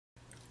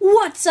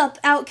What's up,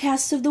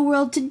 outcasts of the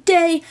world?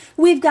 Today,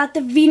 we've got the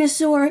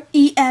Venusaur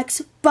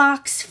EX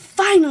box.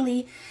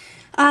 Finally,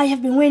 I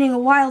have been waiting a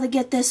while to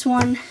get this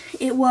one.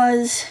 It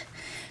was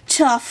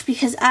tough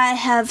because I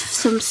have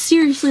some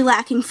seriously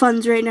lacking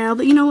funds right now.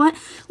 But you know what?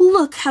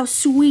 Look how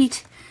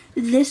sweet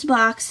this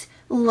box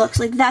looks.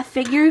 Like, that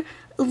figure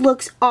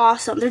looks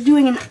awesome. They're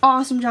doing an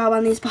awesome job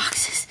on these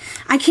boxes.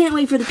 I can't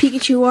wait for the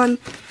Pikachu one.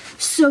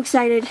 So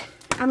excited.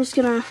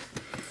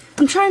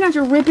 I'm trying not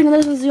to rip into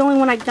this. This is the only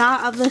one I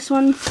got of this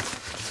one.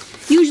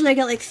 Usually I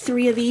get like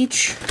 3 of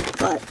each,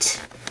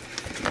 but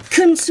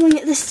couldn't swing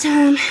it this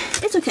time.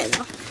 It's okay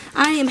though.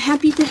 I am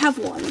happy to have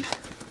one.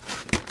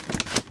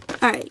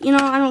 Alright, you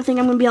know, I don't think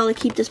I'm going to be able to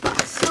keep this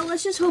box. So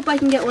let's just hope I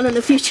can get one in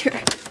the future.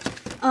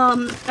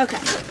 Okay.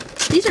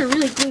 These are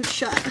really glued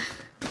shut.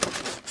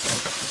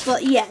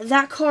 But yeah,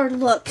 that card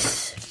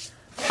looks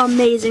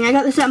amazing. I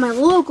got this at my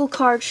local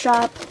card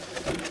shop.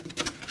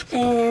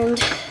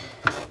 And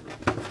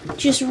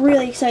just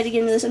really excited to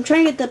get into this. I'm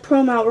trying to get the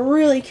promo out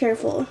really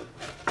careful.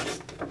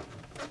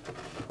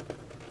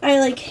 I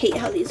like hate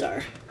how these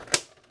are.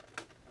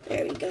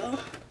 There we go.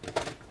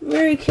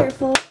 Very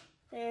careful.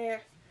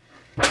 There.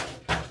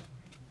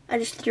 I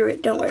just threw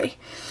it, don't worry.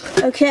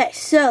 Okay,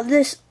 so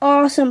this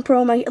awesome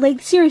promo,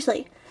 like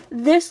seriously,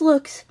 this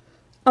looks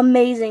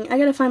amazing. I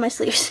gotta find my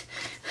sleeves.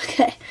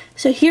 Okay,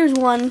 so here's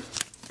one.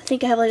 I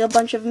think I have like a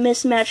bunch of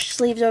mismatched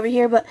sleeves over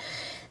here, but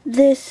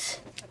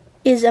this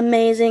is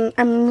amazing.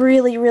 I'm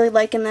really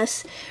liking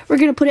this. We're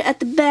gonna put it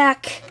at the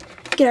back,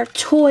 get our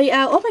toy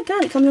out. Oh my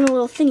god, it comes in a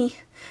little thingy.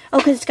 Oh,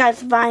 because it's got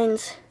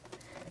vines.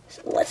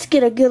 So let's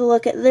get a good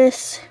look at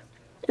this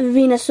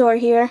Venusaur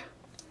here.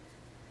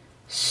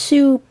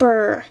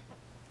 Super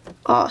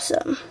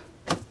awesome.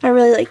 I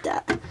really like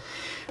that.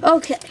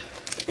 Okay,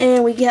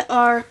 and we get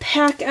our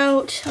pack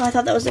out. Oh, I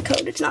thought that was the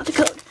code. It's not the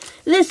code.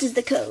 This is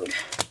the code.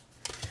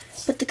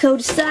 Put the code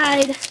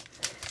aside.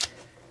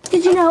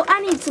 Because, you know,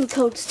 I need some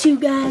codes too,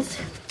 guys.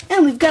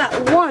 And we've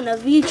got one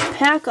of each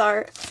pack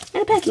art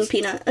and a packing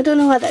peanut. I don't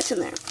know why that's in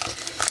there.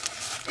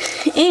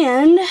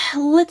 And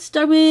let's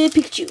start with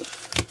Pikachu.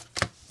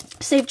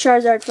 Save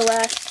Charizard for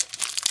last.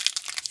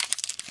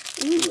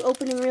 Ooh,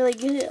 opening really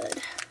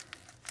good.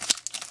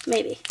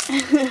 Maybe.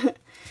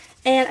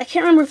 And I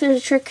can't remember if there's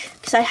a trick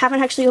because I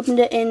haven't actually opened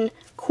it in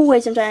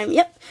quite some time.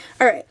 Yep.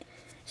 Alright.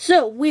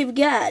 So, we've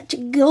got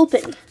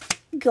Gulpin,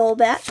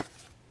 Golbat.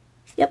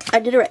 Yep, I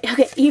did it right.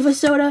 Okay,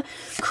 Evosoda,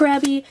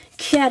 Krabby,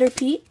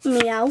 Caterpie,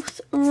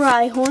 Meowth,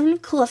 Rhyhorn,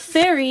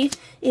 Clefairy,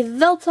 a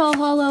Veltal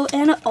Hollow,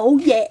 and oh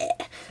yeah,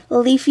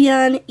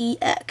 Leafeon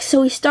EX.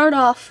 So we start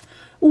off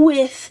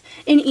with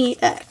an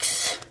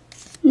EX.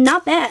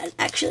 Not bad,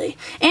 actually.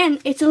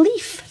 And it's a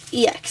Leaf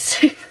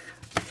EX.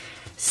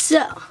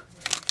 So,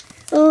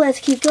 let's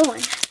keep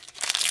going.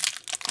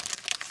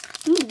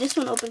 Ooh, this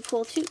one opened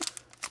cool too.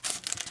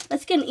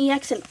 Let's get an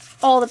EX in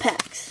all the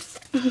packs.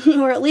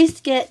 Or at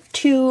least get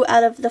 2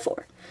 out of the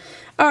 4.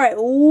 Alright,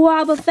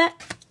 Wobbuffet,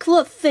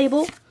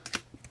 Clefable,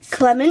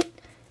 Clement,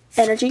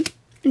 Energy,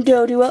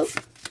 Doduo,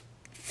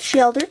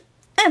 Shelter,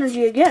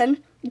 Energy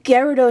again,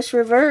 Gyarados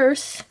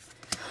Reverse.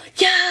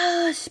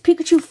 Yes!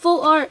 Pikachu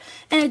full art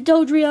and a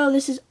Dodrio.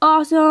 This is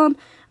awesome.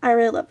 I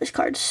really love this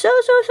card so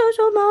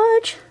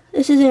much.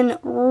 This is in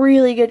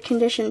really good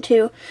condition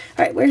too.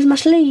 Alright, where's my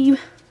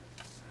sleeve?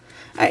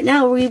 Alright,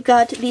 now we've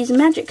got these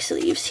magic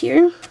sleeves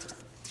here.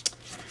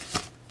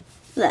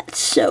 That's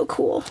so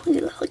cool.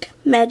 Look,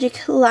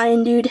 Magic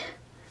Lion Dude.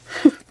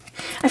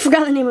 I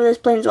forgot the name of this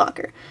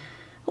Planeswalker.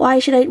 Why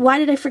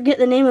did I forget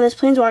the name of this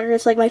Planeswalker?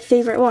 It's like my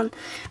favorite one.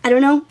 I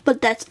don't know,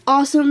 but that's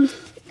awesome.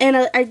 And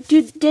I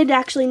did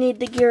actually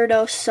need the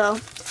Gyarados, so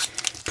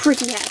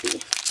pretty happy.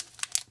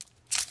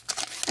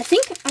 I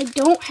think I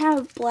don't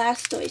have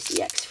Blastoise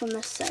EX from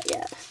this set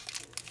yet.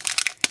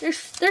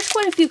 There's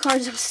quite a few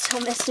cards I'm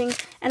still missing,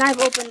 and I've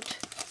opened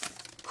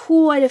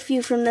quite a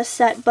few from this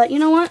set, but you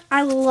know what?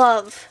 I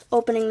love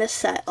opening this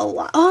set a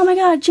lot. Oh my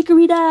god,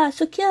 Chikorita,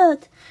 so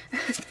cute.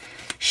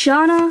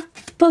 Shauna,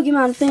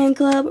 Pokemon Fan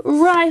Club,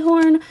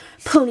 Rhyhorn,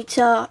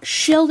 Ponyta,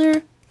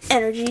 Shelter,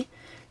 Energy,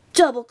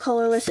 Double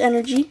Colorless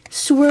Energy,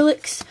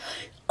 Swirlix.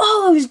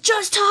 Oh, I was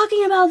just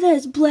talking about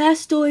this.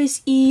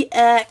 Blastoise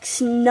EX,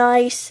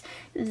 nice.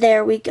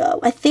 There we go.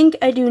 I think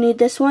I do need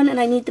this one, and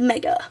I need the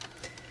Mega.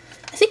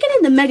 I think I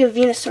need the Mega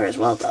Venusaur as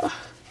well, though.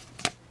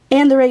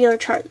 And the regular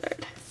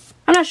Charizard.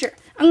 I'm not sure.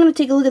 I'm going to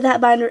take a look at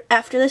that binder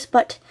after this,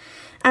 but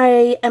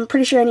I am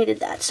pretty sure I needed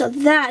that. So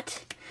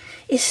that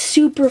is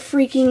super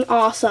freaking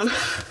awesome.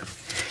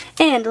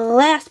 And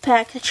last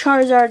pack, the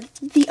Charizard,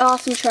 the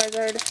awesome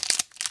Charizard.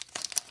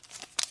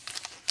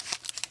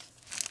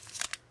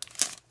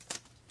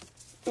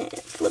 And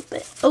flip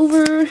it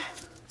over.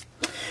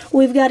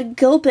 We've got a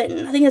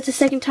Gulpin. I think that's the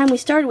second time we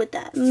started with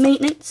that.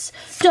 Maintenance,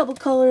 Double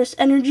Colorless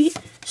Energy,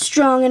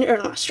 Strong Energy, or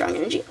not Strong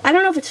Energy. I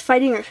don't know if it's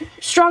Fighting or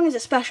Strong is a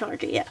special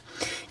energy, yeah.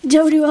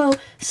 Doduo,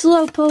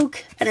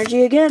 Slowpoke,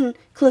 Energy again,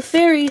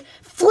 Clefairy,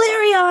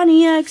 Flareon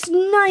EX,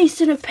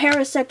 nice, and a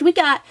Parasect. We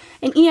got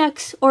an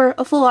EX or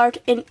a full art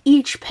in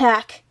each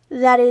pack.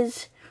 That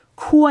is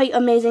quite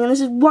amazing, and this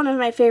is one of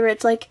my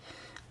favorites. Like,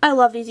 I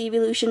love these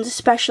evolutions,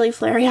 especially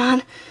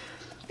Flareon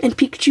and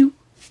Pikachu.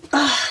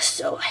 Ah,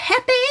 so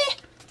happy!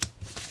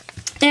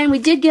 And we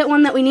did get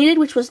one that we needed,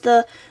 which was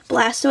the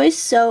Blastoise,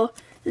 so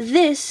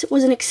this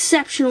was an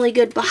exceptionally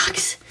good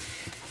box.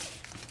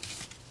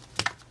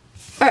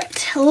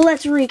 Alright,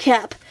 let's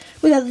recap.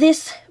 We got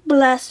this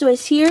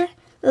Blastoise here,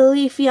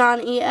 Leafeon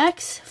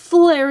EX,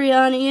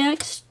 Flareon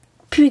EX,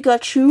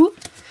 Pikachu,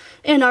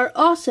 and our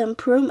awesome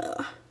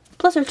promo,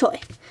 plus our toy.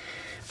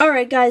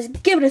 Alright guys,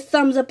 give it a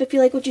thumbs up if you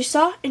like what you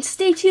saw, and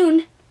stay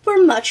tuned for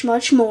much,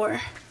 much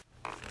more.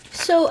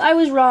 So I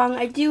was wrong,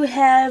 I do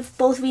have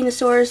both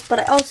Venusaurs, but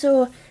I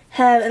also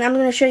have, and I'm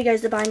going to show you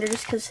guys the binder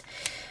just because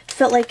I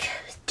felt like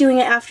doing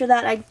it after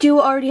that. I do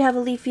already have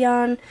a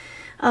Leafeon,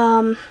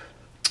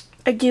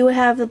 I do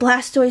have the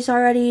Blastoise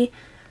already,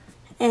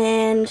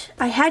 and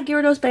I had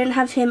Gyarados, but I didn't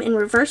have him in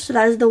reverse, so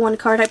that is the one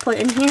card I put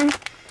in here.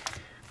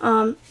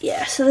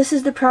 Yeah, so this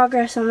is the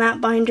progress on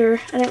that binder.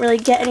 I didn't really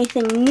get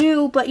anything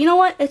new, but you know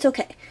what? It's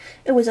okay.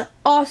 It was an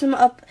awesome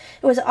I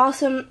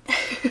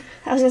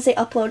was gonna say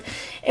upload.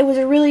 It was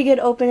a really good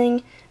opening.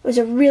 It was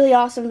a really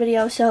awesome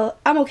video, so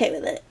I'm okay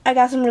with it. I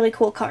got some really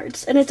cool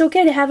cards, and it's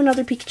okay to have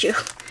another Pikachu.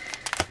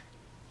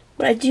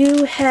 But I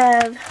do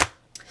have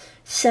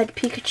said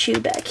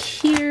Pikachu back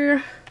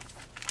here.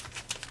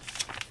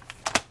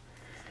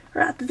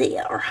 Right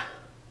there.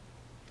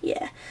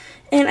 Yeah.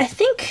 And I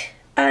think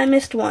I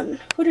missed one.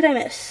 Who did I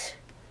miss?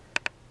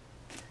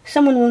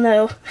 Someone will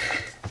know.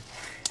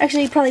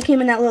 Actually, it probably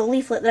came in that little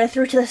leaflet that I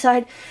threw to the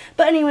side.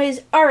 But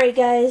anyways, alright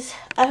guys.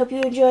 I hope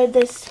you enjoyed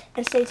this,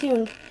 and stay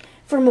tuned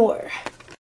for more.